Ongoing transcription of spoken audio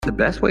The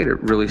best way to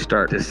really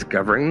start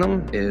discovering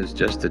them is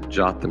just to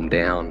jot them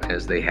down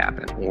as they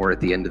happen, or at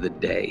the end of the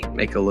day,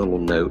 make a little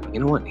note. You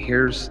know what?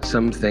 Here's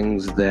some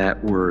things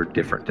that were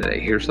different today.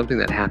 Here's something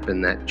that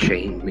happened that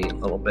changed me a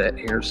little bit.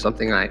 Here's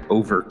something I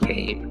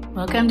overcame.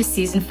 Welcome to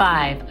Season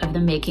 5 of the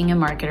Making a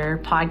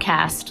Marketer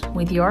podcast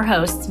with your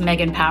hosts,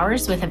 Megan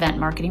Powers with Event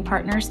Marketing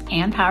Partners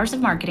and Powers of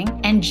Marketing,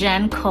 and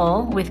Jen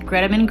Cole with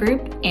Greteman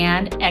Group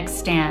and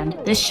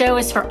Xstand. This show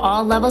is for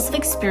all levels of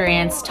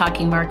experience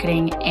talking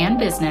marketing and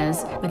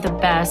business with the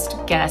best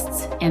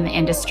guests in the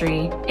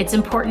industry. It's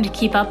important to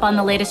keep up on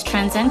the latest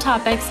trends and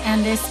topics,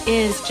 and this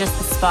is just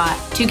the spot.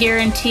 2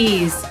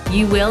 guarantees: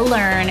 you will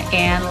learn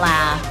and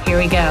laugh. Here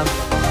we go.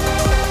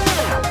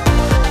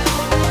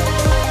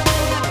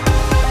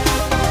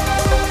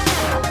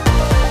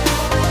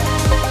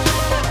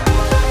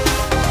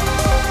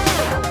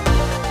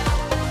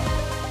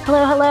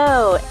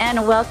 Hello,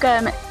 and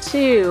welcome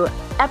to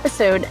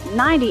episode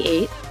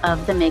 98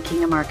 of the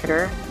Making a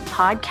Marketer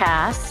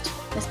podcast.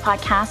 This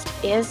podcast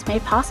is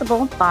made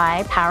possible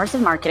by Powers of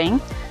Marketing.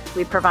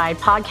 We provide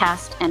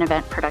podcast and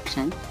event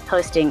production,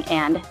 hosting,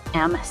 and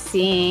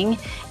emceeing.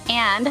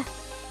 And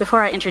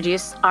before I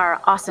introduce our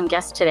awesome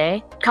guest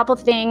today, a couple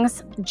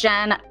things.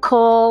 Jen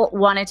Cole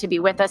wanted to be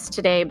with us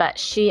today, but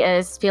she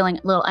is feeling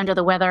a little under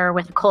the weather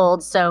with a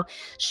cold. So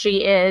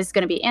she is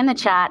going to be in the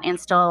chat and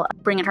still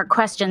bringing her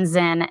questions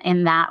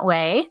in that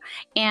way.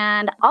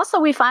 And also,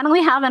 we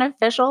finally have an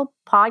official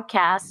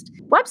podcast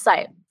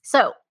website.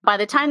 So by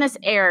the time this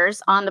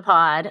airs on the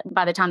pod,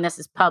 by the time this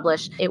is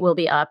published, it will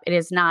be up. It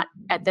is not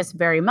at this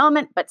very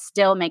moment, but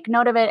still make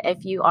note of it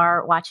if you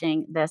are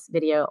watching this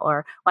video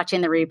or watching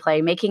the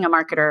replay.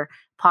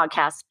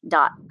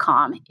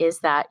 Makingamarketerpodcast.com is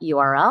that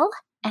URL.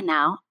 And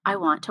now I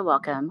want to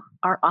welcome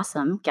our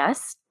awesome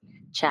guest,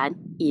 Chad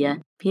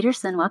Ia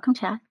Peterson. Welcome,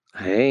 Chad.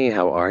 Hey,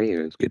 how are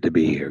you? It's good to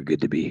be here.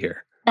 Good to be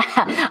here.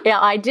 Yeah,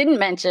 I didn't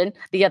mention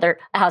the other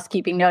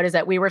housekeeping note is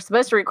that we were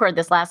supposed to record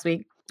this last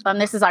week.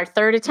 This is our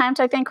third attempt,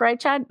 I think, right,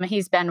 Chad?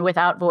 He's been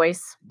without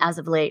voice as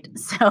of late.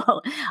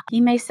 So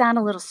he may sound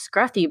a little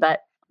scruffy,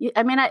 but it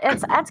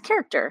adds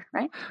character,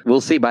 right?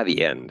 We'll see by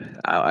the end.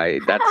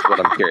 That's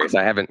what I'm curious.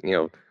 I haven't,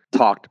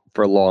 talked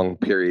for long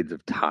periods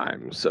of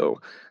time. So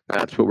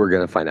that's what we're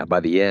going to find out. By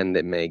the end,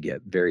 it may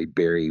get very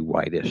Barry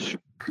White-ish.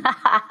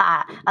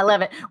 I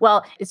love it.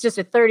 Well, it's just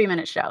a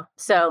 30-minute show.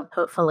 So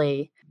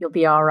hopefully you'll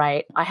be all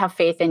right. I have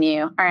faith in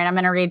you. All right, I'm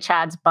going to read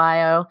Chad's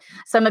bio.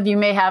 Some of you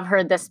may have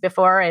heard this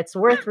before. It's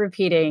worth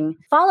repeating.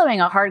 Following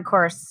a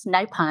hardcore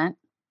snipe hunt,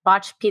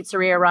 botched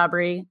pizzeria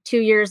robbery, 2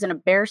 years in a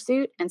bear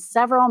suit, and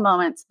several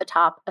moments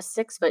atop a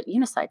 6-foot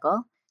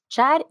unicycle,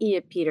 Chad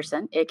Ia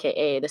Peterson,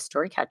 aka the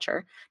Story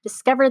Catcher,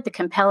 discovered the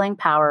compelling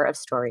power of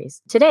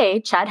stories.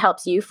 Today, Chad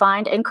helps you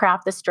find and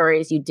craft the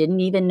stories you didn't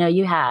even know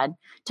you had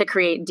to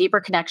create deeper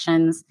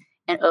connections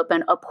and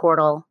open a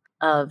portal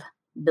of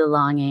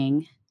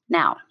belonging.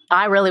 Now,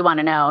 I really want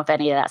to know if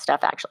any of that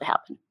stuff actually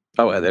happened.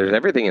 Oh, there's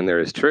everything in there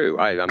is true.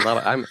 I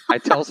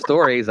tell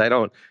stories. I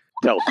don't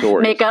tell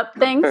stories. Make up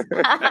things?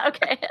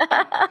 Okay.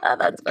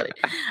 That's funny.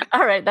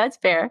 All right. That's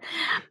fair.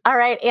 All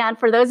right. And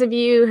for those of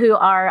you who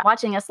are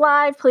watching us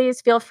live,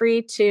 please feel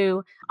free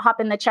to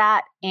hop in the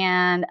chat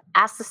and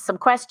ask us some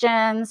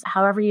questions.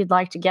 However you'd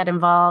like to get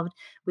involved,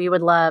 we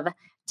would love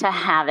to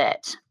have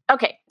it.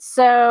 Okay.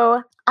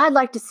 So I'd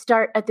like to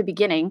start at the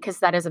beginning because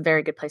that is a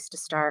very good place to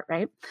start,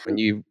 right? When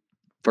you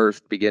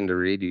first begin to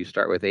read, you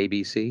start with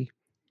ABC?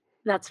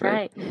 That's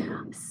right.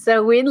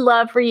 So we'd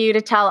love for you to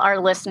tell our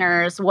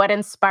listeners what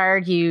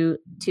inspired you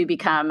to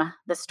become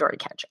the Story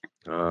Catcher.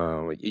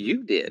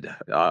 You did.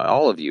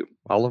 All of you,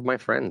 all of my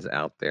friends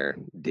out there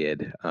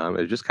did. It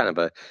was just kind of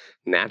a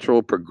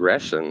natural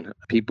progression.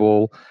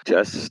 People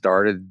just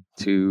started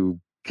to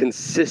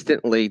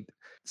consistently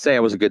say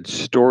I was a good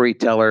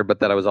storyteller, but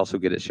that I was also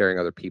good at sharing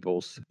other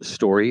people's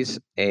stories,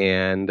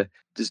 and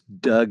just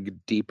dug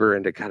deeper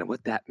into kind of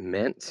what that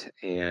meant.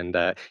 And,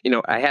 I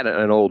had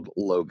an old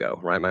logo,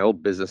 right? My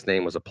old business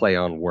name was a play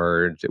on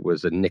words. It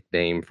was a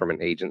nickname from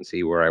an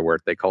agency where I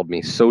worked. They called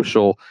me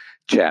Social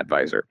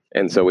Chadvisor.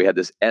 And so we had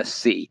this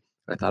SC.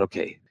 I thought,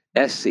 okay,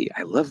 SC,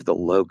 I love the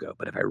logo,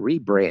 but if I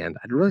rebrand,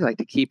 I'd really like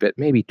to keep it,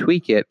 maybe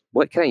tweak it.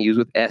 What can I use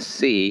with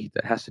SC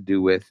that has to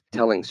do with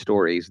telling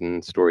stories?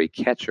 And Story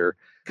Catcher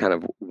kind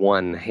of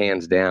won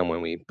hands down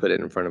when we put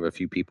it in front of a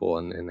few people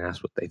and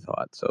asked what they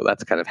thought. So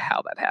that's kind of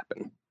how that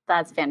happened.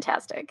 That's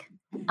fantastic.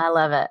 I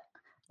love it.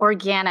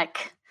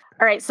 Organic.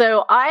 All right.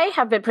 So I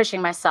have been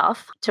pushing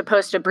myself to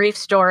post a brief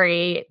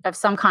story of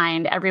some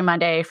kind every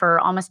Monday for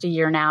almost a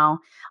year now.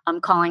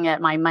 I'm calling it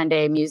my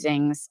Monday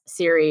Musings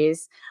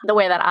series. The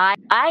way that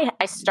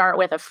I start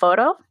with a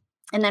photo.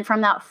 And then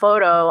from that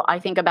photo, I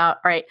think about,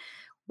 all right,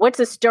 what's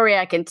a story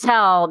I can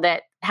tell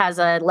that has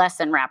a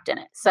lesson wrapped in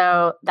it?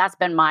 So that's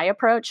been my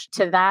approach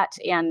to that,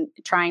 and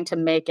trying to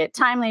make it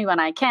timely when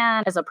I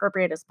can, as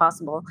appropriate as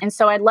possible. And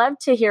so I'd love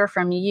to hear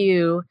from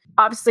you.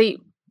 Obviously,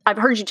 I've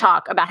heard you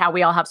talk about how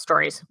we all have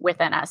stories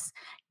within us.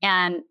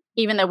 And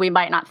even though we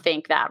might not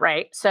think that,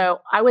 right?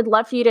 So I would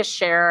love for you to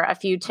share a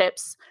few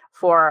tips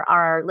for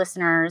our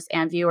listeners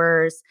and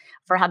viewers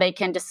for how they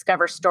can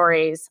discover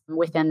stories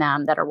within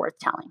them that are worth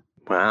telling?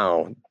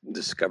 Wow.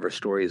 Discover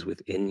stories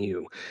within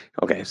you.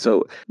 Okay.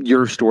 So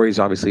your stories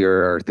obviously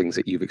are things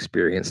that you've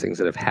experienced, things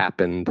that have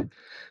happened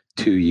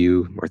to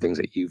you, or things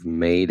that you've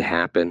made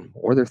happen,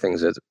 or they're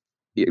things that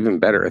even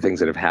better are things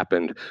that have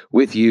happened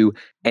with you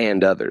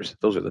and others.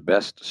 Those are the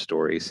best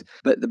stories.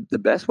 But the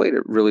best way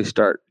to really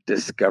start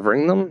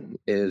discovering them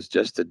is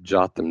just to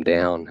jot them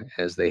down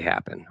as they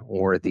happen,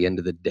 or at the end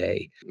of the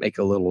day, make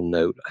a little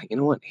note. You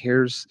know what?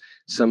 Here's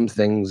some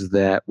things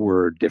that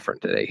were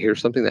different today. Here's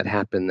something that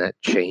happened that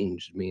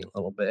changed me a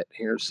little bit.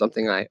 Here's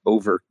something I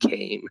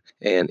overcame.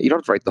 And you don't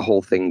have to write the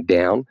whole thing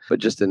down, but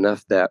just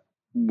enough that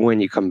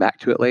when you come back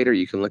to it later,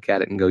 you can look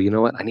at it and go, you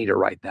know what? I need to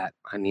write that.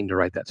 I need to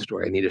write that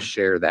story. I need to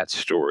share that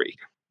story.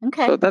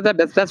 Okay. So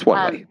that's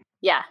one way.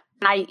 Yeah.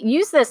 And I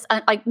use this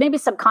like maybe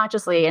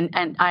subconsciously.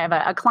 And I have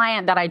a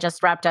client that I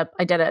just wrapped up.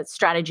 I did a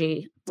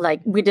strategy,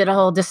 like we did a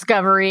whole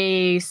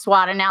discovery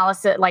SWOT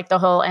analysis, like the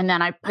whole, and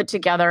then I put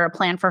together a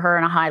plan for her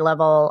in a high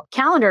level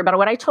calendar. But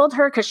what I told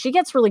her, because she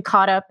gets really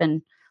caught up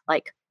in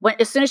like,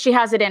 as soon as she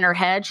has it in her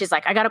head, she's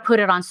like, I got to put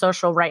it on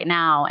social right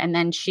now. And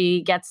then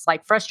she gets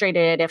like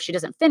frustrated if she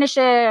doesn't finish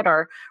it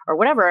or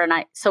whatever. And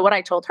so what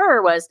I told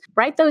her was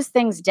write those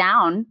things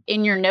down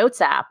in your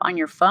notes app on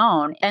your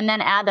phone and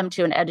then add them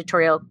to an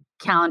editorial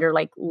calendar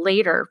like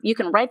later. You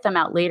can write them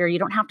out later. You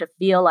don't have to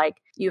feel like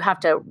you have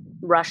to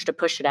rush to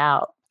push it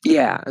out.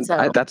 Yeah,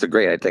 So that's a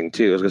great thing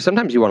too. Because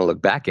sometimes you want to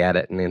look back at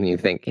it and then you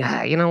think,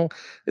 yeah,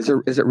 is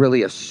it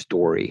really a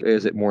story?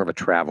 Is it more of a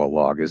travel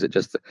log? Is it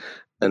just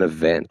an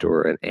event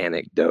or an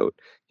anecdote?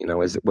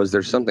 Was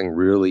there something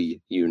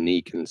really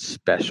unique and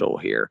special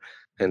here?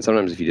 And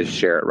sometimes if you just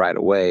share it right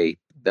away,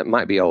 that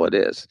might be all it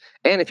is.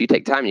 And if you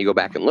take time, you go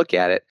back and look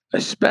at it,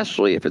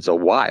 especially if it's a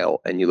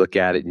while and you look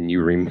at it and you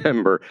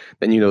remember,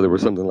 then there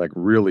was something like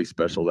really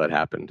special that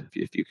happened.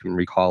 If you can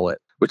recall it,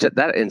 which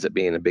that ends up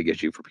being a big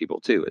issue for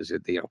people too, is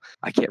that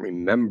I can't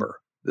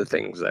remember the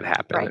things that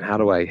happen. right. And how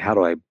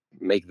do I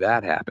make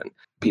that happen?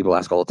 People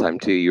ask all the time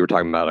too. You were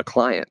talking about a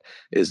client.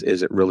 Is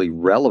it really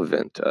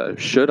relevant?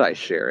 Should I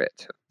share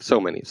it? So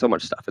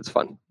much stuff. It's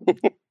fun.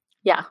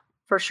 Yeah,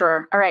 for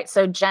sure. All right.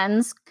 So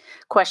Jen's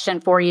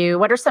question for you,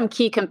 what are some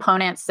key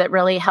components that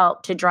really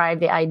help to drive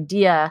the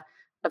idea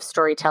of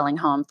storytelling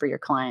home for your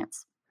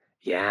clients?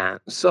 Yeah.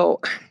 So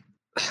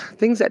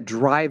things that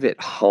drive it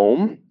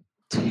home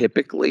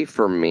typically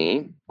for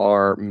me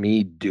are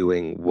me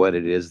doing what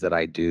it is that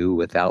I do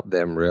without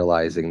them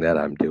realizing that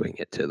I'm doing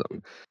it to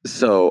them.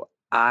 So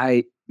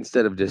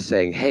instead of just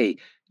saying, hey,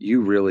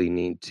 you really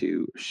need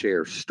to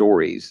share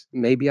stories,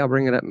 maybe I'll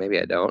bring it up, maybe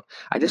I don't.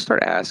 I just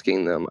start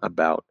asking them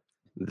about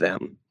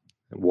them,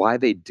 why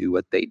they do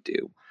what they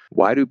do.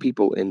 Why do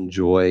people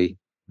enjoy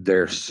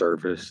their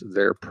service,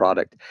 their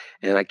product?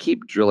 And I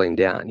keep drilling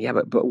down. Yeah,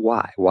 but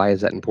why? Why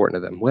is that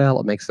important to them? Well,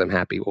 it makes them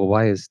happy. Well,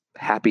 why is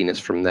happiness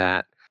from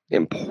that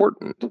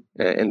important?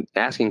 And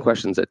asking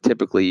questions that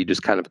typically you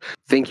just kind of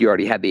think you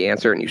already had the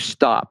answer and you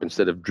stop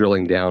instead of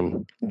drilling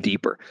down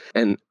deeper.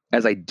 And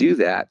as I do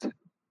that,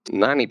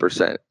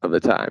 90% of the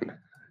time,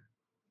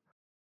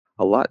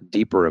 a lot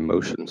deeper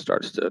emotion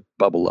starts to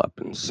bubble up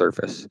and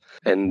surface.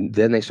 And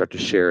then they start to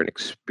share an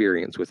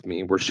experience with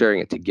me. We're sharing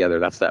it together.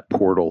 That's that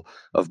portal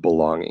of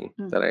belonging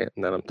that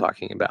I'm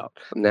talking about.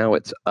 Now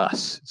it's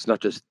us. It's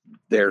not just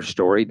their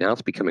story. Now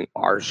it's becoming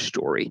our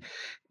story.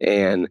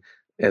 And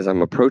as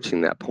I'm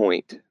approaching that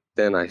point,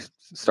 then I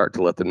start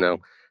to let them know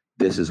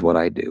this is what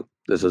I do.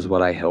 This is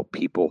what I help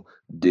people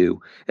do.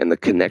 And the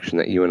connection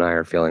that you and I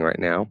are feeling right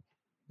now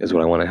is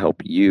what I want to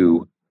help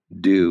you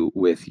do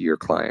with your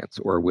clients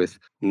or with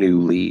new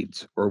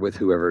leads or with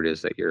whoever it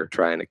is that you're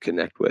trying to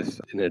connect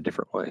with in a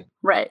different way.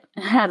 Right.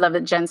 I love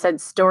that Jen said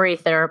story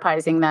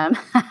therapizing them.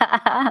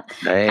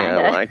 Hey,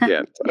 I like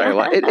it.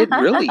 It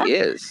really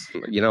is.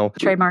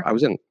 Trademark. I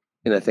was in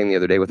a thing the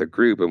other day with a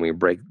group and we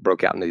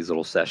broke out into these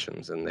little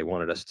sessions and they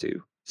wanted us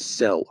to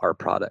sell our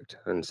product.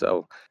 And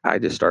so I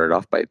just started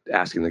off by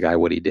asking the guy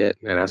what he did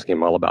and asking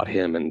him all about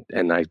him.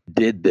 And I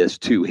did this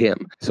to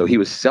him. So he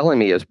was selling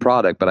me his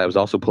product, but I was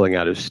also pulling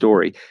out his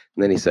story.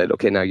 And then he said,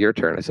 okay, now your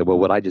turn. I said, well,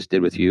 what I just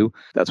did with you,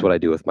 that's what I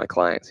do with my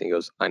clients. And he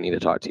goes, I need to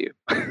talk to you.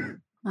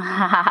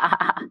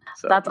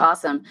 So. That's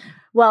awesome.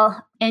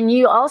 Well, and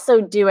you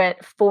also do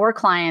it for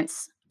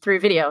clients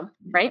through video,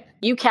 right?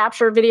 You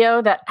capture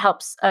video that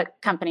helps a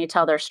company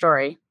tell their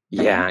story.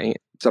 Yeah.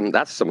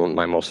 That's some of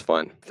my most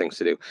fun things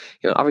to do.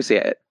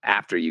 Obviously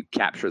after you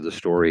capture the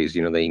stories,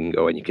 then you can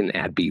go and you can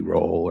add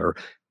B-roll or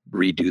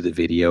redo the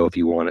video if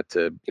you want it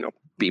to,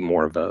 be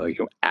more of a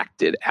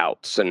acted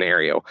out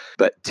scenario.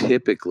 But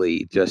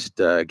typically just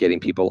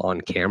getting people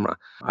on camera.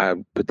 I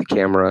put the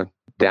camera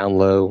down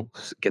low,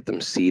 get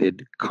them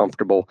seated,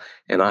 comfortable,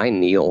 and I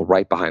kneel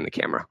right behind the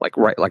camera. Like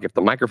if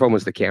the microphone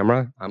was the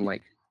camera, I'm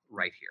like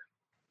right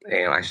here.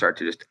 And I start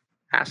to just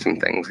ask them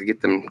things,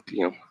 get them,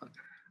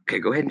 okay,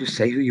 go ahead and just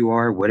say who you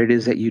are, what it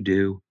is that you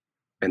do.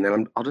 And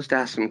then I'll just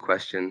ask some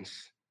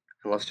questions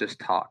and let's just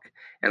talk.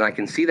 And I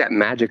can see that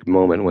magic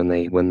moment when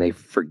they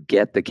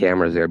forget the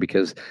camera's there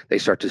because they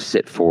start to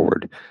sit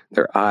forward.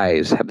 Their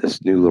eyes have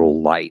this new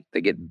little light.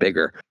 They get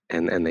bigger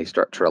and they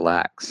start to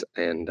relax.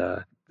 And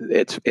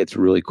it's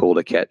really cool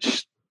to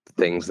catch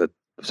things that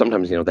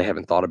sometimes they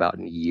haven't thought about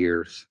in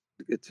years.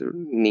 It's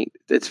neat.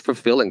 It's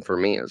fulfilling for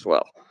me as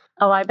well.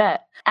 Oh, I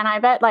bet. And I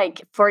bet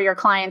like for your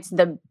clients,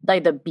 the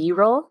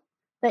B-roll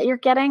that you're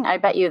getting, I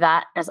bet you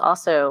that is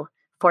also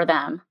for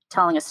them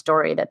telling a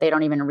story that they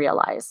don't even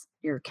realize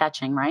you're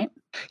catching, right?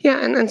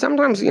 Yeah, and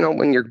sometimes,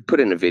 when you're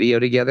putting a video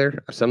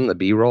together, some of the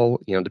B-roll,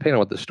 depending on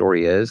what the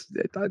story is,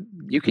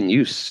 you can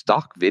use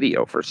stock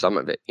video for some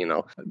of it.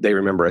 They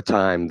remember a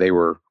time they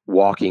were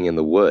walking in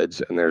the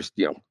woods, and there's,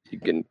 you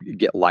can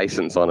get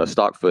license on a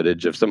stock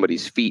footage of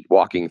somebody's feet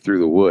walking through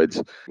the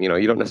woods.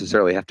 You don't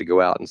necessarily have to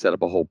go out and set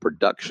up a whole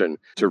production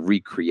to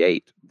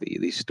recreate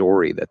the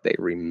story that they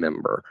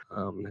remember.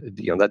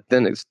 That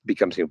then it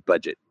becomes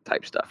budget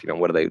type stuff.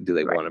 What do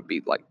they Right. want to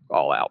be like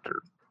all out,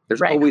 or there's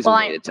Right. always Well,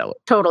 a way to tell it.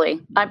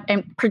 Totally.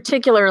 And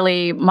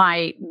particularly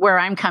where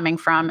I'm coming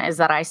from is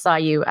that I saw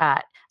you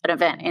at an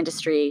event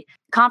industry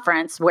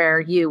conference where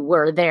you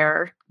were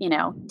there,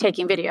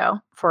 taking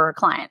video for a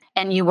client,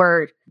 and you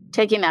were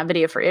taking that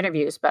video for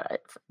interviews,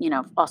 but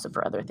also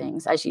for other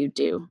things, as you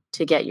do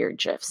to get your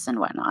GIFs and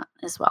whatnot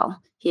as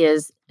well. He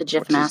is a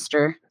GIF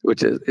master.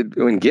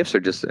 When GIFs are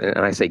just, and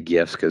I say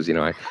GIFs because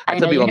I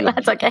tell people I'm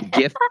that's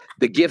okay.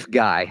 the GIF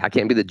guy. I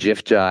can't be the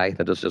GIF guy.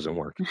 That just doesn't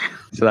work.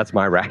 So that's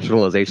my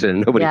rationalization,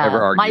 and nobody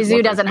ever argues.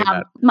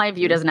 My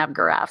view doesn't have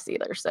giraffes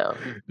either. So,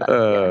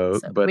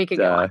 but we could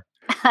go on.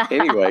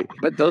 Anyway,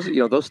 but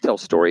those tell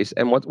stories,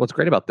 and what's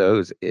great about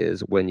those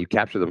is when you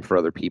capture them for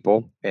other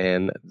people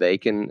and they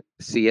can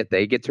see it,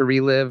 they get to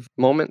relive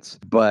moments.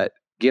 But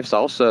GIFs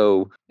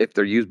also, if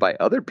they're used by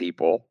other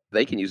people,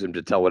 they can use them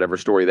to tell whatever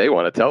story they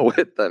want to tell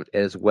with them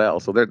as well.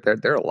 So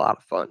they're a lot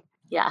of fun.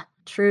 Yeah,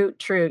 true.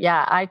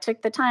 Yeah, I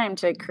took the time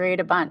to create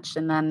a bunch,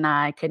 and then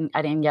I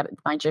didn't get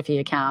my Jiffy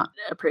account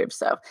approved.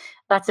 So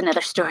that's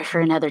another story for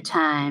another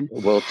time.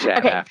 We'll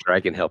chat after. I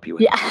can help you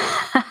with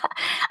Yeah.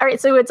 All right.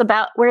 So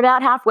we're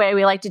about halfway.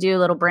 We like to do a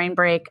little brain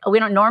break. We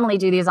don't normally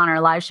do these on our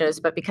live shows,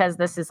 but because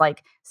this is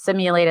like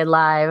simulated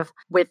live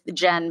with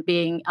Jen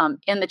being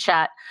in the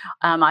chat,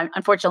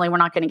 unfortunately, we're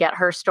not going to get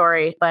her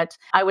story, but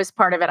I was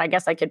part of it. I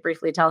guess I could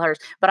briefly tell hers,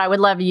 but I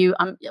would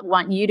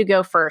want you to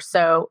go first.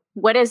 So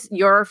what is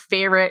your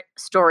favorite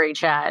story,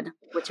 Chad?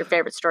 What's your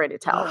favorite story to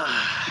tell?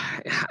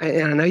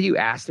 And I know you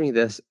asked me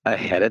this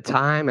ahead of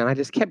time, and I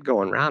just kept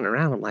going round and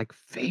round. I'm like,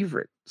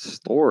 favorite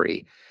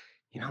story.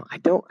 I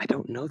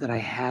don't know that I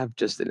have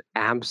just an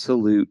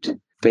absolute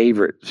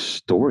favorite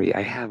story.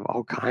 I have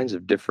all kinds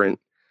of different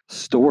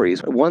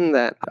stories. One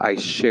that I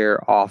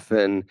share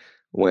often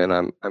when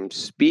I'm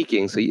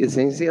speaking. So you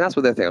see, that's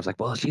what the thing. I was like,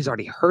 well, she's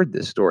already heard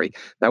this story.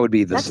 That would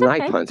be the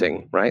snipe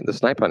hunting, right? The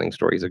snipe hunting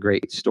story is a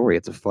great story.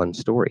 It's a fun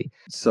story.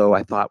 So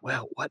I thought,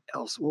 well, what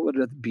else? What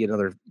would be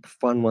another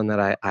fun one that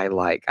I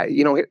like?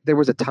 There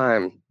was a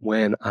time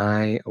when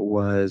I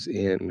was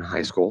in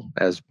high school,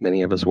 as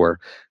many of us were.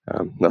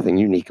 Nothing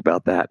unique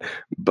about that,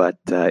 but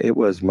it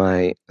was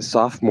my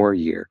sophomore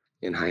year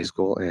in high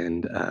school,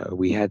 and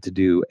we had to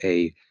do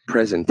a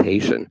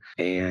presentation,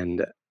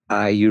 and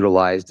I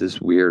utilized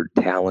this weird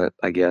talent,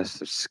 I guess,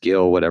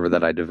 skill, whatever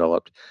that I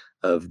developed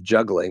of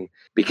juggling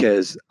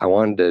because I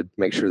wanted to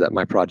make sure that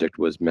my project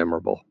was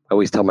memorable. I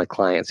always tell my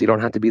clients, you don't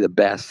have to be the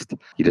best,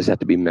 you just have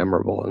to be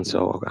memorable. And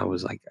so I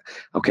was like,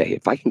 okay,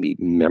 if I can be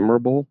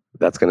memorable,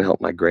 that's going to help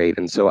my grade.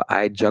 And so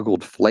I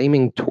juggled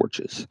flaming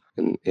torches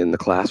in the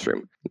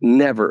classroom,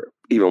 never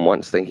even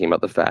once thinking about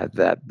the fact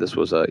that this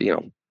was a,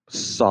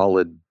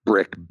 solid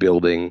brick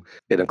building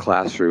in a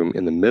classroom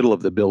in the middle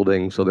of the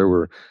building. So there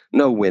were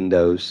no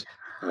windows,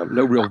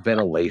 no real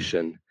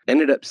ventilation.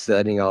 Ended up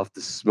setting off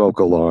the smoke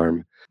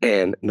alarm,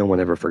 and no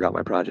one ever forgot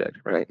my project,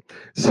 right?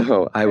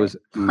 So I was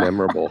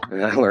memorable,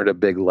 and I learned a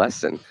big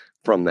lesson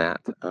from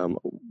that.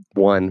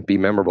 One, be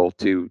memorable.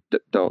 Two,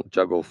 don't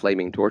juggle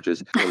flaming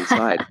torches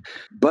inside.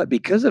 But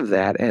because of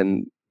that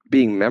and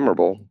being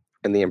memorable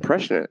and the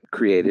impression it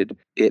created,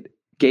 it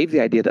gave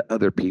the idea to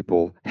other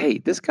people, hey,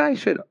 this guy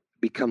should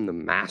become the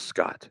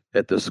mascot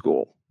at the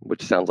school,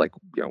 which sounds like,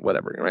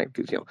 whatever, right?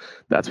 Because,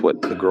 that's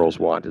what the girls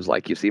want is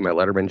like, you see my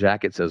Letterman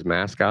jacket says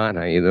mascot,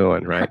 how you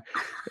doing, right?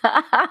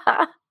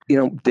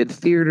 Did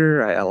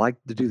theater. I like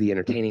to do the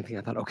entertaining thing.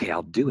 I thought, okay,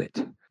 I'll do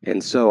it.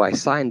 And so I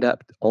signed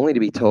up only to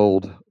be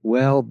told,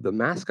 well, the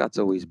mascot's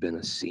always been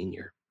a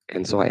senior.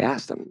 And so I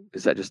asked them,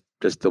 is that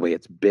just the way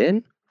it's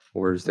been,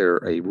 or is there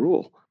a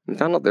rule? And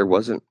found out there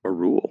wasn't a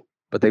rule,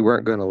 but they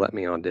weren't going to let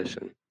me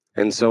audition.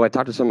 And so I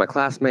talked to some of my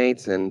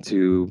classmates and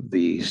to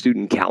the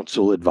student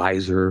council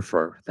advisor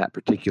for that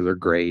particular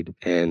grade.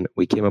 And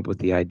we came up with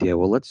the idea,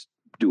 well, let's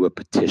do a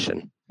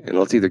petition and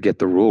let's either get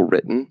the rule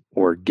written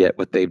or get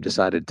what they've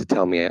decided to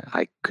tell me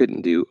I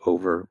couldn't do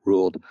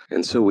overruled.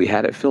 And so we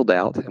had it filled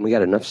out and we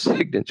got enough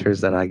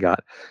signatures that I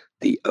got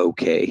the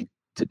okay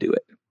to do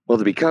it. Well,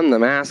 to become the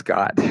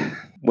mascot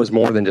was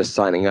more than just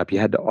signing up. You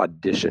had to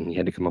audition. You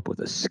had to come up with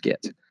a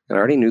skit. And I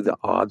already knew the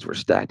odds were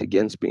stacked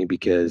against me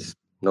because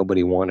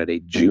Nobody wanted a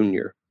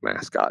junior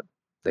mascot.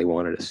 They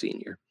wanted a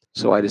senior.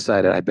 So I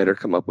decided I better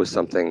come up with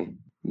something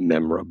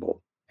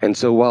memorable. And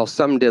so while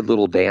some did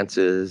little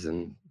dances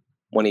and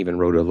one even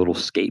rode a little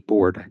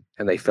skateboard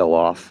and they fell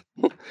off,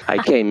 I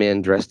came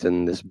in dressed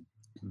in this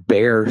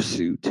bear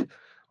suit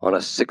on a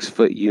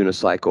 6-foot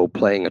unicycle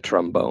playing a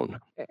trombone.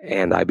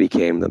 And I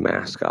became the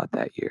mascot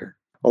that year.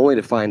 Only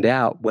to find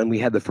out when we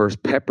had the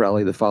first pep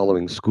rally the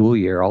following school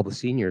year, all the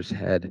seniors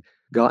had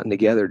gotten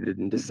together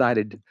and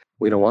decided,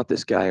 we don't want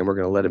this guy and we're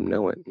going to let him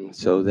know it. And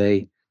so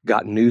they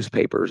got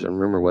newspapers, and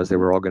rumor was they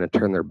were all going to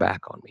turn their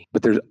back on me.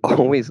 But there's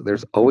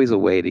always a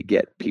way to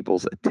get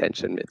people's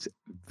attention. It's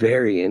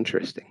very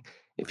interesting.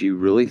 If you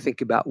really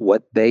think about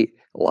what they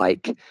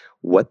like,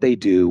 what they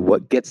do,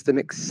 what gets them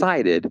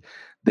excited,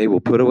 they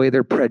will put away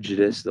their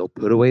prejudice, they'll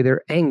put away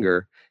their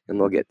anger, and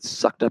they'll get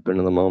sucked up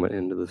into the moment,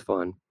 into the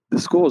fun. The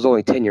school was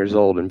only 10 years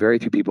old and very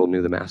few people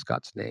knew the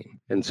mascot's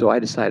name. And so I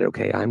decided,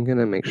 okay, I'm going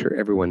to make sure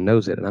everyone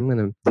knows it, and I'm going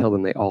to tell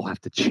them they all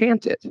have to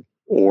chant it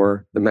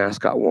or the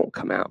mascot won't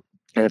come out.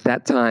 And at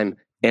that time,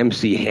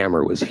 MC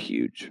Hammer was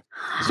huge.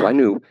 So I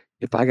knew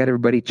if I got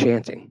everybody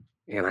chanting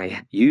and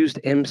I used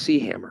MC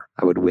Hammer,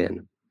 I would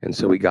win. And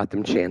so we got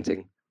them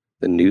chanting.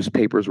 The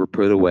newspapers were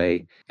put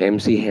away.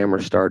 MC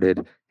Hammer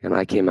started, and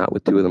I came out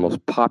with two of the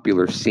most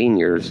popular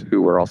seniors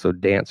who were also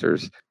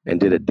dancers and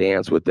did a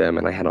dance with them.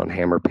 And I had on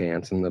Hammer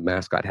pants, and the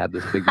mascot had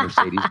this big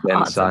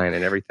Mercedes-Benz Awesome. sign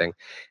and everything.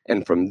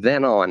 And from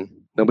then on,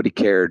 nobody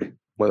cared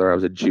whether I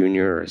was a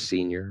junior or a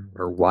senior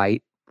or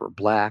white or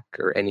black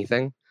or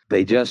anything.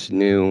 They just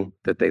knew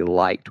that they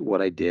liked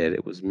what I did.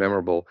 It was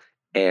memorable,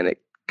 and it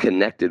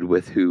connected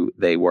with who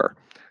they were.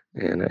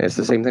 And it's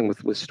the same thing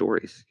with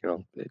stories.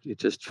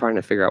 It's just trying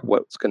to figure out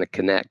what's going to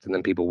connect, and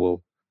then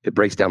it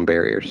breaks down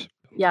barriers.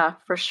 Yeah,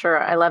 for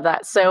sure. I love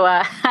that.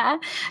 So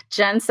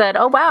Jen said,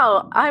 oh,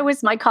 wow, I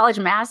was my college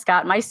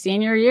mascot my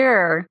senior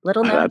year.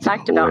 Little known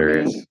fact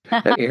hilarious.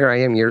 about me. And here I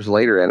am years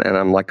later, and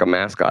I'm like a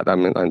mascot.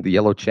 I'm the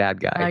yellow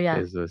Chad guy. Oh, yeah.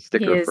 Is a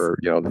sticker for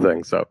the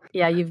thing. So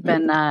yeah, you've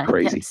been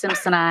crazy.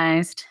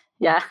 Simpsonized.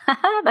 Yeah,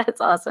 that's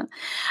awesome.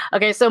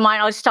 Okay, so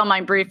I'll just tell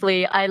mine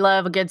briefly. I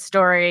love a good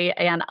story,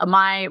 and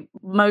my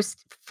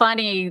most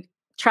funny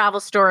travel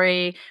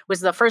story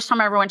was the first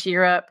time I ever went to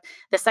Europe.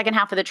 The second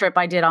half of the trip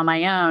I did on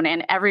my own,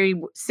 and every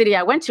city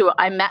I went to,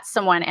 I met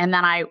someone, and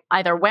then I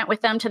either went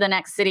with them to the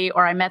next city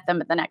or I met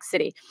them at the next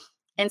city.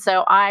 And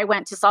so I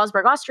went to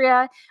Salzburg,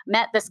 Austria,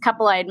 met this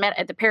couple I had met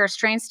at the Paris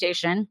train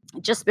station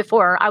just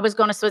before. I was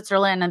going to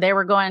Switzerland and they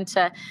were going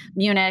to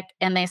Munich.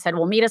 And they said,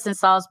 well, meet us in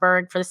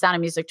Salzburg for the Sound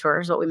of Music tour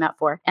is what we met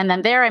for. And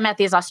then there I met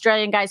these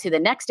Australian guys who the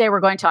next day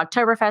were going to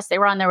Oktoberfest. They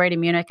were on their way to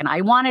Munich and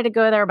I wanted to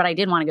go there, but I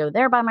didn't want to go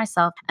there by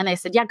myself. And they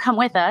said, yeah, come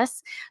with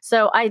us.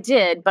 So I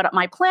did. But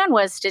my plan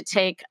was to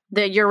take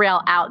the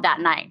Eurail out that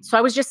night. So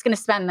I was just going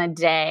to spend the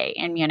day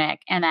in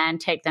Munich and then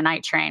take the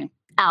night train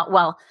out.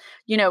 Well,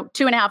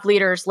 2.5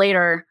 liters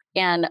later,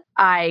 and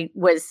I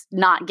was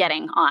not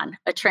getting on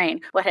a train.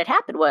 What had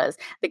happened was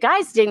the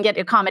guys didn't get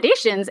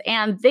accommodations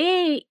and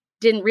they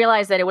didn't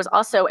realize that it was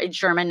also a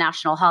German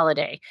national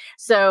holiday.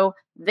 So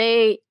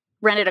they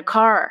rented a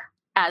car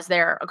as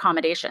their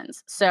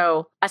accommodations.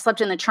 So I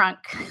slept in the trunk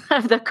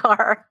of the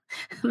car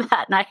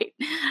that night.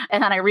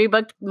 And then I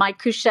rebooked my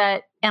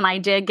couchette and I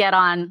did get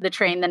on the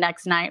train the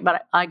next night,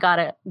 but I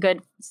got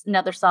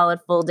another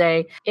solid full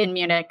day in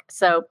Munich.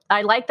 So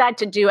I like that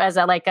to do as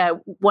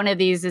one of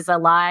these is a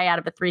lie out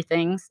of the 3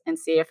 things and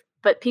see if,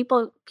 but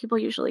people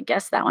usually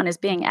guess that one as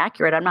being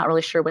accurate. I'm not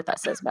really sure what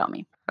that says about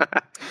me.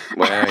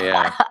 Well,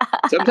 yeah.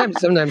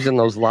 Sometimes in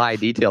those lie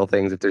detail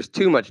things, if there's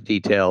too much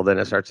detail, then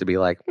it starts to be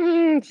like,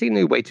 she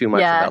knew way too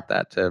much about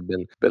that to have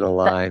been a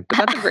lie. But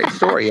that's a great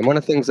story. And one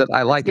of the things that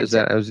I like is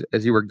that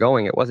as you were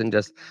going, it wasn't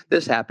just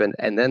this happened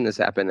and then this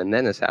happened and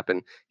then this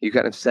happened. You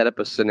kind of set up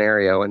a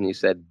scenario and you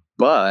said,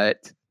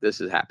 but this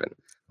has happened.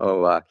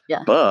 But,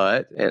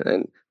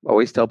 and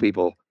always tell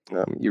people,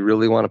 you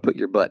really want to put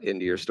your butt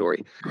into your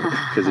story.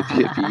 Because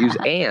if you use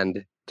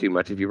and too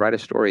much, if you write a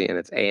story and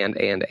it's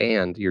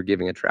and, you're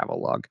giving a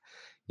travel log.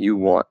 You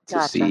want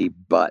to see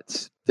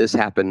buts. This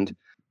happened,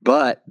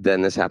 but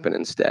then this happened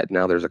instead.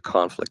 Now there's a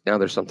conflict. Now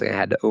there's something I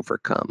had to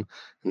overcome.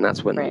 And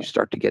that's when you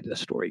start to get the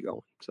story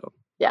going. So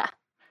yeah,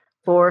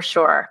 for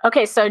sure.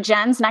 Okay, so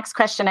Jen's next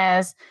question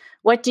is,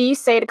 what do you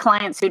say to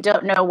clients who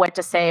don't know what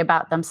to say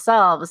about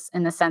themselves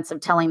in the sense of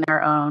telling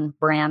their own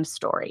brand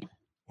story?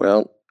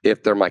 Well,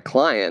 if they're my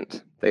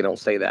client, they don't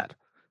say that.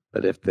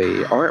 But if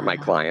they aren't my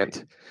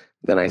client,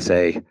 then I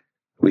say,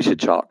 we should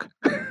talk.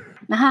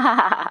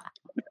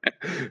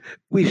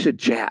 We should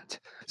chat.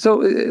 So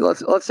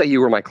let's say you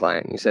were my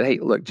client. And you said, hey,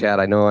 look, Chad,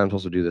 I know I'm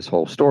supposed to do this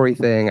whole story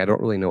thing. I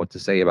don't really know what to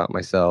say about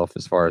myself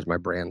as far as my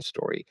brand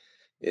story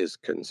is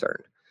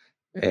concerned.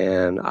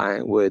 And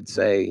I would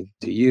say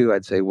to you,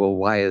 I'd say, well,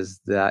 why is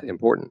that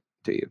important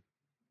to you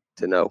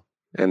to know?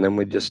 And then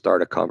we just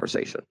start a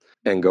conversation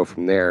and go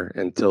from there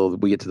until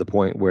we get to the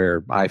point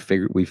where I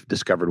figure we've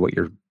discovered what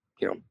your,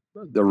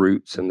 the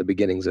roots and the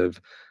beginnings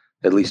of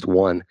at least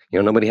one.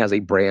 Nobody has a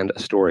brand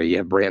story. You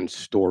have brand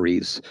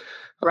stories.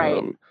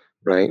 Right.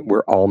 right?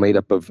 We're all made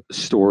up of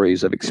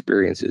stories, of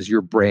experiences,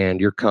 your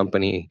brand, your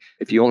company.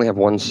 If you only have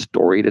one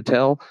story to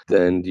tell,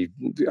 then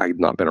I've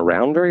not been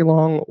around very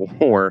long,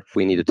 or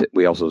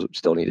we also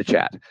still need to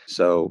chat.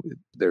 So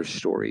there's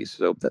stories.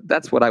 So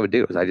that's what I would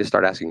do is I just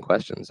start asking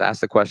questions,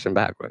 ask the question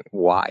back.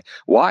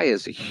 Why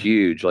is a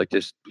huge, like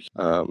just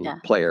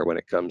player when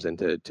it comes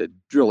into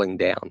drilling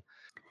down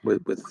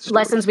with stories.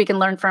 Lessons we can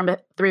learn from a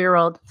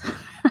 3-year-old.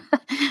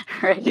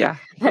 Right. Yeah.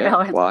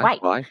 Why?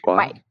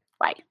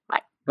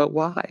 But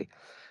why?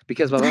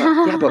 Because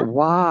yeah, but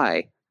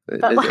why?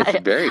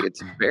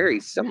 It's very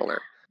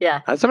similar.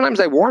 Yeah.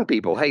 Sometimes I warn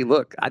people, hey,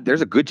 look,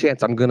 there's a good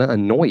chance I'm going to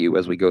annoy you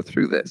as we go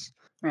through this.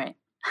 Right.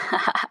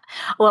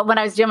 Well, when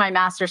I was doing my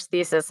master's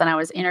thesis and I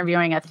was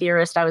interviewing a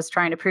theorist I was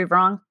trying to prove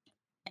wrong,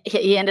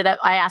 I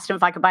asked him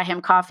if I could buy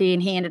him coffee,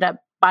 and he ended up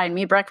buying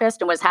me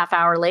breakfast and was half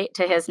hour late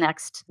to his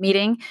next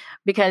meeting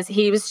because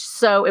it was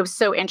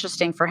so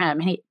interesting for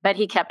him. But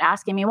he kept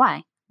asking me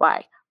why.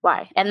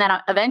 And then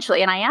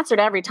eventually, and I answered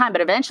every time,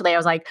 but eventually I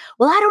was like,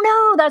 well, I don't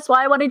know. That's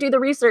why I want to do the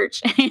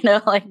research,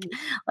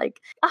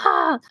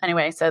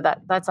 Anyway, so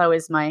that's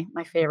always my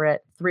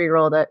favorite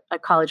 3-year-old, a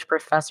college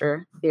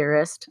professor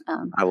theorist.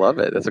 I love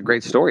it. That's a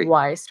great story.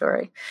 Why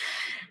story.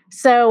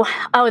 So,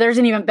 there's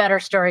an even better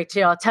story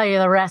too. I'll tell you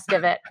the rest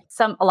of it.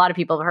 A lot of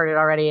people have heard it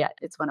already.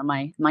 It's one of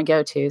my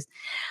go-tos.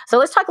 So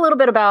let's talk a little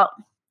bit about,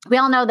 we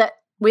all know that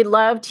we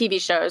love TV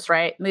shows,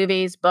 right?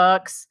 Movies,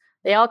 books,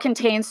 they all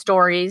contain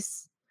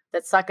stories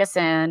that suck us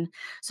in.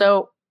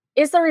 So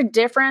is there a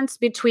difference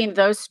between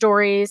those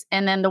stories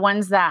and then the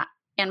ones that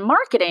in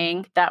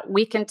marketing that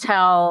we can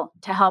tell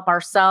to help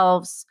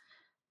ourselves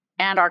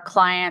and our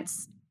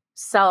clients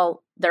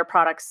sell their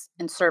products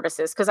and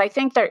services? Because I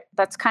think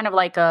that's kind of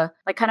like a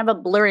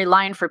blurry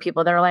line for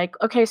people. They're like,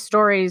 okay,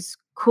 stories,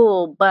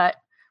 cool, but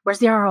where's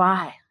the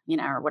ROI,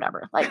 or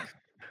whatever. Like,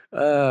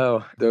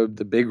 oh, the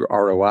big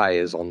ROI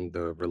is on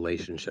the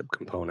relationship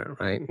component,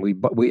 right? We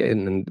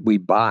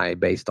buy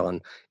based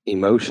on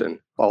emotion.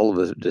 All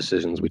of the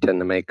decisions we tend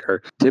to make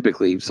are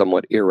typically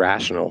somewhat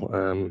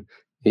irrational.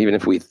 Even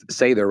if we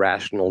say they're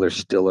rational, there's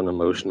still an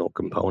emotional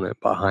component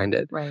behind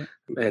it. Right.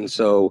 And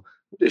so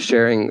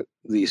sharing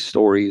these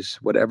stories,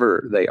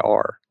 whatever they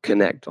are,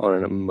 connect on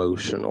an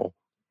emotional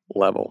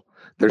level.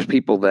 There's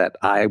people that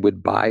I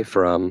would buy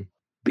from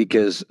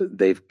because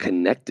they've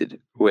connected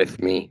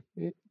with me.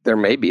 There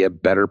may be a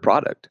better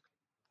product.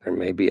 There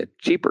may be a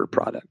cheaper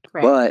product,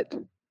 right, but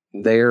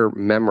they're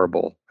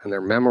memorable, and they're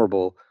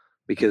memorable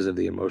because of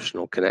the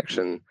emotional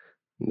connection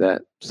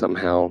that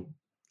somehow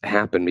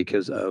happened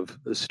because of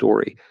the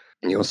story.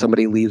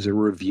 Somebody leaves a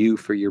review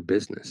for your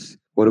business.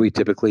 What do we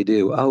typically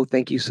do? Oh,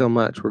 thank you so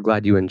much. We're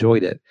glad you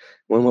enjoyed it.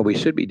 When what we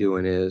should be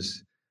doing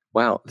is,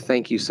 wow,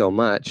 thank you so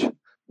much.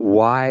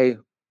 Why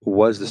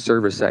was the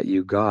service that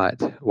you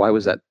got, why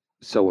was that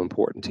so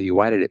important to you?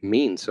 Why did it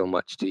mean so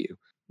much to you?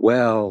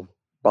 Well,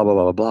 blah, blah,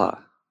 blah, blah, blah.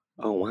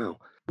 Oh, wow.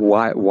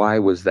 Why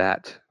was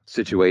that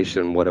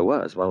situation what it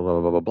was? Blah, blah,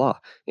 blah, blah, blah.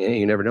 And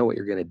you never know what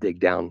you're going to dig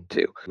down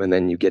to. And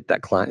then you get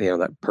that client,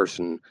 that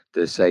person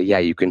to say, yeah,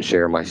 you can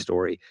share my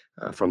story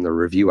from the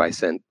review I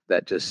sent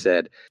that just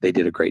said they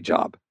did a great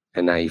job.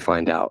 And now you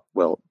find out,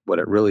 well, what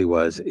it really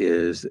was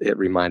is it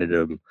reminded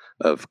them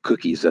of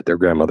cookies that their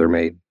grandmother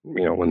made,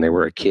 when they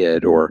were a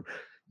kid, or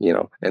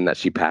and that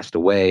she passed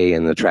away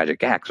in the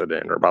tragic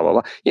accident, or blah, blah,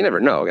 blah. You never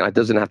know. And it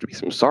doesn't have to be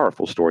some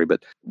sorrowful story,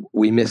 but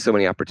we miss so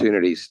many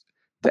opportunities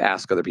to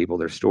ask other people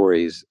their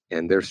stories,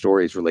 and their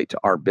stories relate to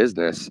our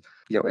business,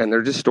 and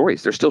they're just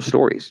stories. They're still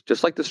stories,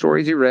 just like the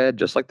stories you read,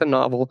 just like the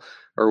novel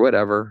or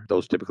whatever.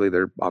 Those typically,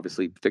 they're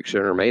obviously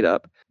fiction or made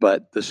up,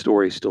 but the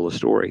story's still a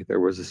story.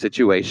 There was a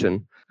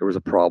situation, there was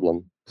a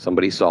problem,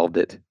 somebody solved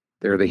it.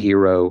 They're the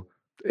hero.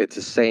 It's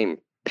the same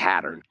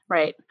pattern.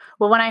 Right.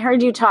 Well, when I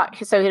heard you talk,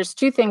 so there's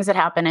 2 things that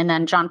happen, and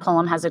then John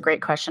Pullum has a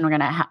great question we're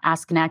going to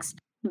ask next.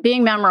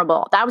 Being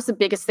memorable. That was the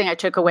biggest thing I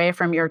took away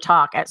from your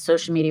talk at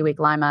Social Media Week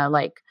Lima.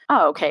 Like,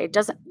 oh, okay,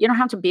 you don't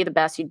have to be the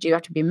best. You do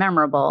have to be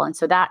memorable. And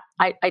so that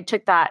I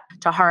took that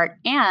to heart.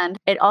 And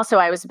it also,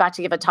 I was about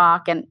to give a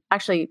talk, and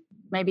actually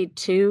maybe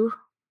 2,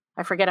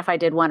 I forget if I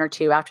did 1 or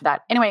 2 after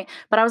that. Anyway,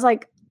 but I was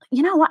like,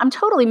 you know what? I'm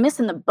totally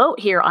missing the boat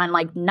here on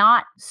like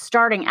not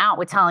starting out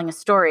with telling a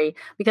story,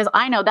 because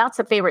I know that's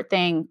a favorite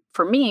thing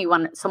for me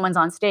when someone's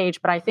on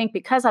stage. But I think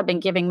because I've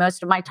been giving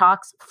most of my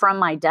talks from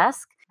my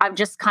desk, I've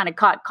just kind of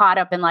caught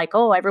up in like,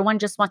 oh, everyone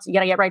just wants to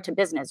get right to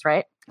business,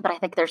 right? But I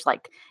think there's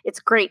it's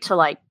great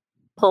to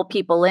pull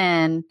people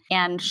in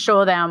and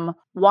show them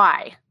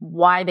why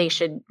they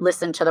should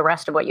listen to the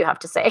rest of what you have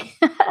to say.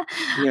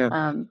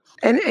 Yeah.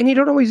 And you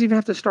don't always even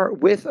have to start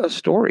with a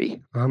story.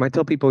 I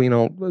tell people,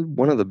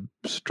 one of the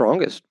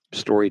strongest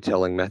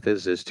storytelling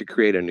methods is to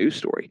create a new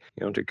story,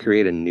 to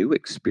create a new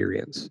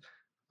experience.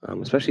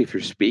 Especially if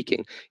you're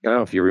speaking. I don't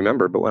know if you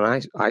remember, but when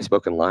I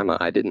spoke in Lima,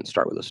 I didn't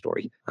start with a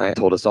story. I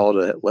told us all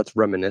to let's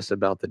reminisce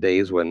about the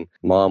days when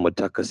mom would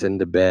tuck us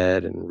into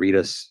bed and read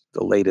us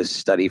the latest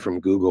study from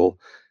Google.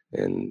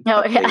 and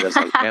Oh, updated us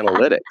on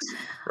analytics,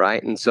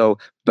 right? And so,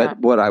 Yeah. but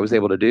what I was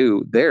able to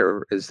do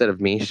there, instead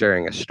of me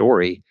sharing a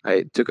story,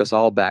 I took us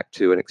all back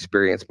to an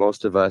experience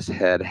most of us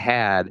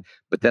had,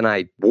 but then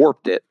I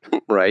warped it,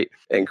 right?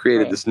 And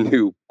created Right. this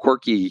new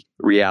quirky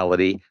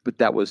reality, but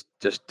that was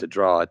just to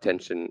draw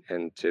attention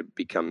and to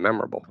become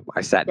memorable.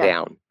 I sat Yeah.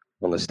 down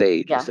on the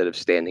stage Yeah. instead of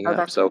standing Oh, up.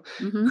 that's So right.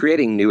 Mm-hmm.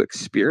 creating new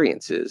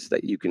experiences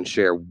that you can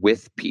share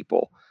with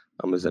people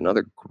is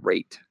another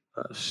great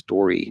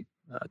story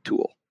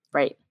tool.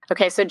 Right.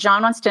 Okay. So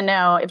John wants to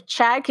know if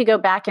Chad could go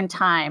back in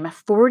time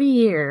 40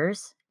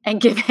 years and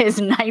give his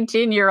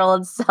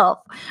 19-year-old self,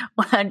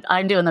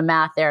 I'm doing the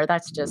math there.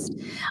 That's just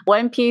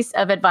one piece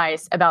of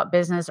advice about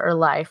business or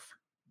life.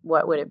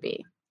 What would it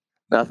be?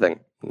 Nothing,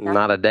 Nothing.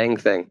 not a dang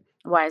thing.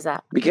 Why is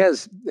that?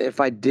 Because if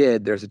I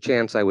did, there's a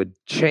chance I would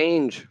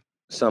change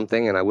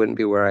something and I wouldn't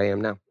be where I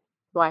am now.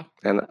 Why?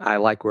 And I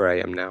like where I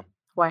am now.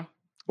 Why?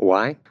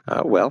 Why?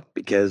 Well,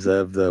 because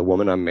of the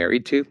woman I'm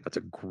married to. That's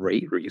a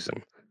great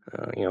reason.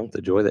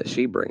 The joy that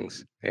she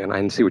brings. And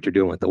I see what you're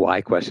doing with the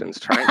why questions.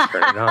 Try and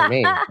turn it on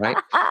me, right?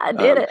 I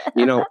did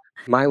it.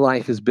 My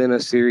life has been a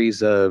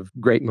series of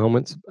great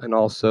moments and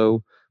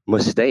also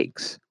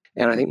mistakes.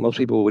 And I think most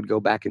people would go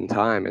back in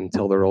time and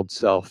tell their old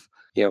self,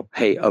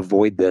 hey,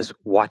 avoid this,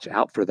 watch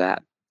out for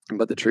that.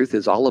 But the truth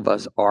is, all of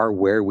us are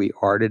where we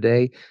are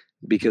today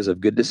because of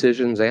good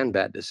decisions and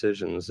bad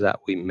decisions that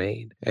we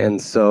made.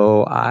 And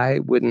so I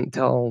wouldn't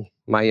tell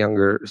my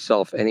younger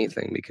self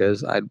anything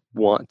because I'd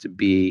want to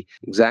be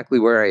exactly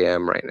where I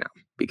am right now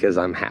because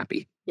I'm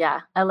happy. Yeah,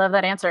 I love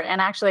that answer. And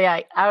actually,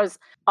 I was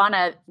on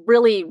a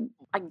really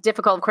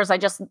difficult, of course, I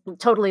just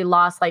totally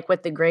lost like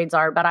what the grades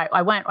are, but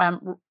I went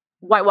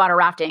whitewater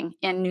rafting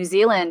in New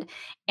Zealand.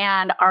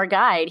 And our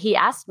guide, he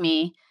asked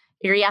the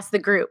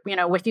group,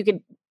 if you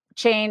could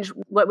change,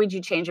 what would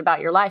you change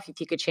about your life if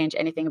you could change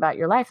anything about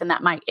your life? And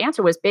that my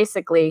answer was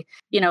basically,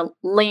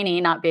 Lainey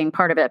not being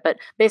part of it, but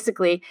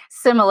basically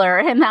similar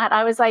in that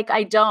I was like,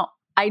 I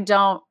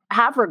don't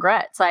have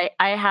regrets. I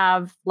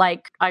have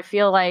I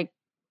feel like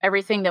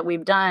everything that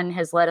we've done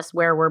has led us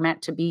where we're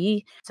meant to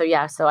be. So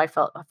yeah, I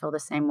feel the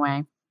same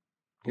way.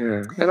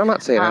 Yeah, and I'm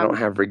not saying I don't Um,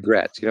 have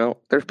regrets.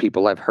 There's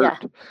people I've yeah,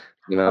 hurt.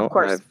 of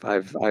course.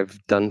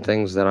 I've done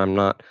things that I'm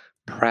not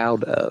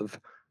proud of,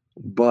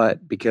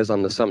 but because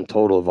I'm the sum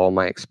total of all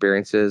my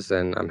experiences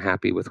and I'm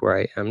happy with where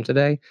I am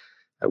today,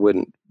 I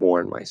wouldn't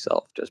warn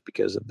myself just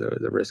because of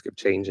the risk of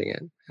changing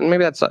it. And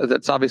maybe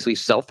that's obviously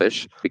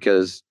selfish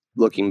because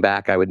looking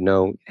back, I would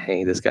know,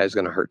 hey, this guy's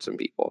going to hurt some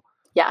people.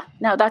 Yeah,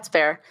 no, that's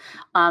fair.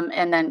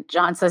 And then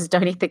John says,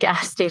 don't eat the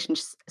gas station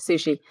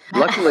sushi.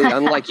 Luckily,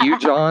 unlike you,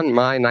 John,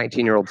 my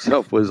 19-year-old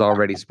self was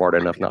already smart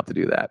enough not to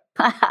do that.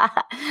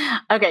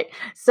 Okay,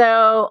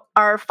 so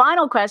our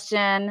final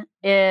question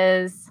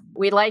is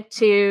we'd like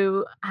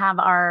to have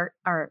our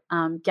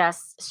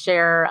guests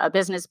share a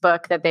business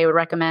book that they would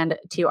recommend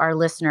to our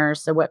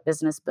listeners. So what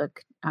business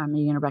book are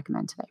you going to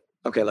recommend today?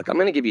 Okay, look, I'm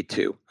going to give you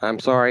two. I'm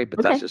sorry,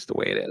 but that's just the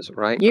way it is,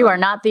 right? You are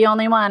not the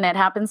only one. It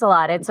happens a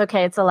lot. It's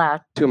okay. It's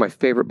allowed. Two of my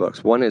favorite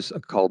books. One is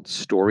called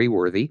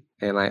Storyworthy,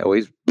 and I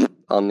always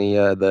on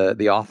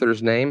the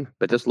author's name,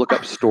 but just look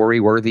up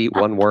Storyworthy,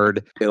 one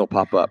word, it'll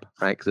pop up,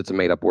 right? Because it's a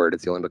made up word.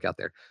 It's the only book out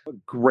there. A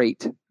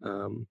great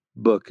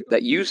book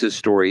that uses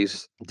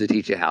stories to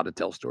teach you how to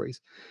tell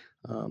stories,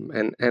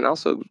 and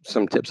also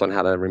some tips on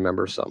how to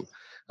remember some.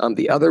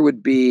 The other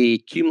would be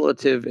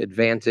Cumulative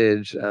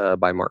Advantage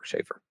by Mark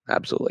Schaefer.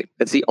 Absolutely.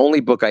 It's the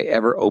only book I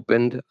ever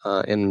opened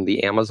in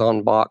the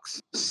Amazon box,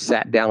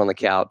 sat down on the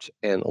couch,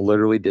 and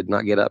literally did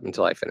not get up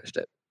until I finished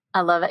it.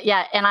 I love it.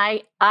 Yeah. And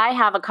I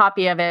have a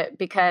copy of it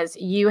because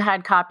you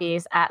had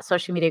copies at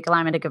Social Media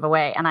Glammy to give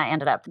away. And I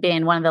ended up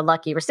being one of the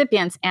lucky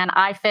recipients. And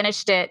I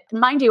finished it.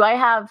 Mind you,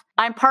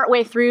 I'm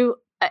partway through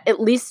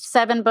at least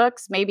 7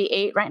 books, maybe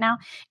 8 right now.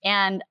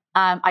 And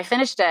I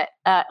finished it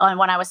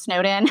when I was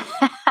snowed in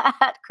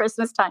at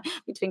Christmas time,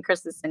 between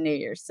Christmas and New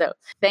Year's. So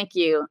thank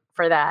you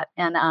for that.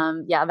 And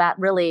that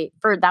really,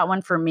 for that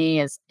one for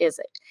me is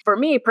for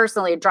me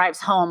personally, it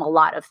drives home a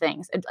lot of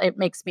things. It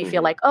makes me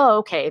feel like, oh,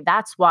 okay,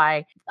 that's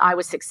why I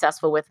was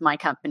successful with my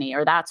company,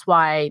 or that's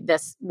why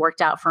this worked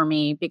out for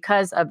me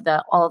because of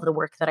all of the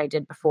work that I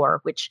did before,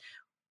 which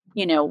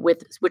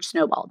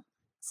snowballed.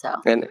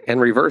 So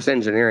and reverse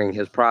engineering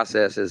his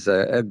process is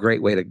a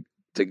great way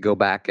to go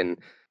back and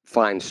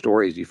find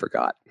stories you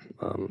forgot.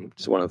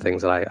 It's one of the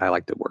things that I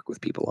like to work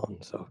with people on.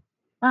 So.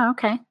 Oh,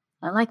 okay.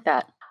 I like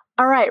that.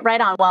 All right.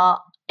 Right on.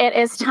 Well, it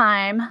is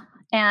time.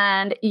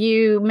 And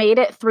you made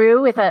it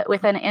through with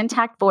an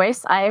intact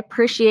voice. I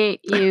appreciate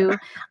you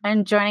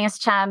and joining us,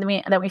 Chad,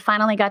 that we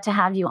finally got to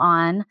have you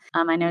on.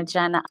 I know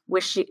Jen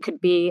wished she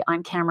could be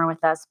on camera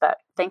with us, but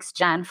Thanks,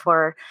 Jen,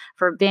 for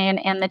being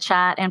in the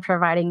chat and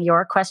providing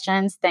your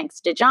questions.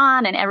 Thanks to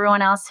John and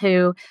everyone else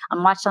who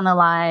watched on the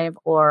live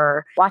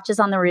or watches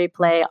on the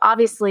replay.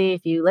 Obviously,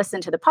 if you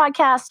listen to the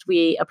podcast,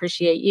 we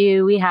appreciate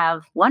you. We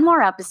have one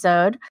more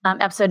episode,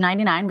 episode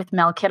 99 with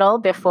Mel Kittle,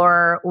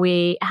 before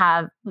we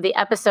have the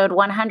episode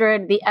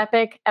 100, the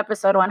epic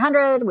episode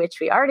 100, which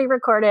we already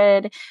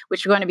recorded,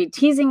 which we're going to be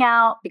teasing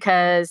out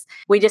because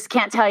we just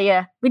can't tell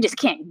you, we just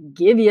can't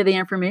give you the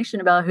information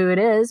about who it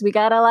is. We're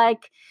going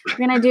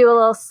to do a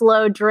little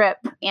slow drip.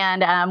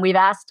 And we've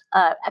asked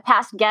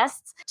past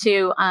guests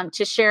to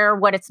share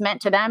what it's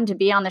meant to them to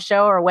be on the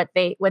show, or what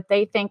they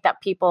think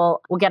that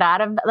people will get out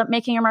of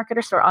Making a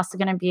Marketer. So we're also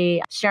going to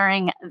be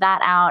sharing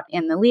that out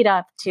in the lead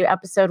up to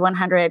episode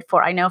 100.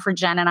 I know for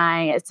Jen and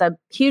I, it's a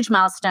huge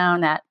milestone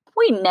that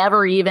we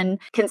never even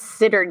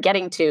considered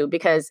getting to,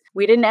 because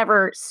we didn't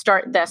ever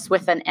start this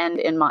with an end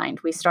in mind.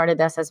 We started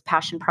this as a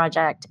passion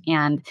project,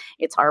 and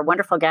it's our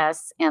wonderful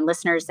guests and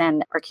listeners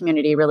and our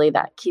community really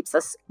that keeps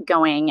us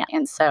going.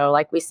 And so,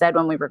 like we said,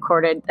 when we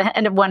recorded the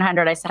end of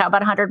 100, I said, how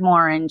about 100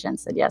 more? And Jen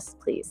said, yes,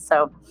 please.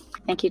 So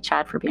thank you,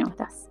 Chad, for being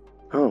with us.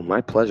 Oh, my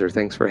pleasure.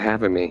 Thanks for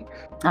having me.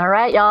 All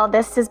right, y'all.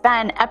 This has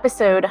been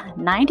episode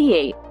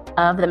 98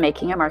 of the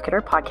Making a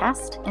Marketer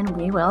podcast, and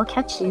we will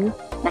catch you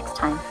next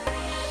time.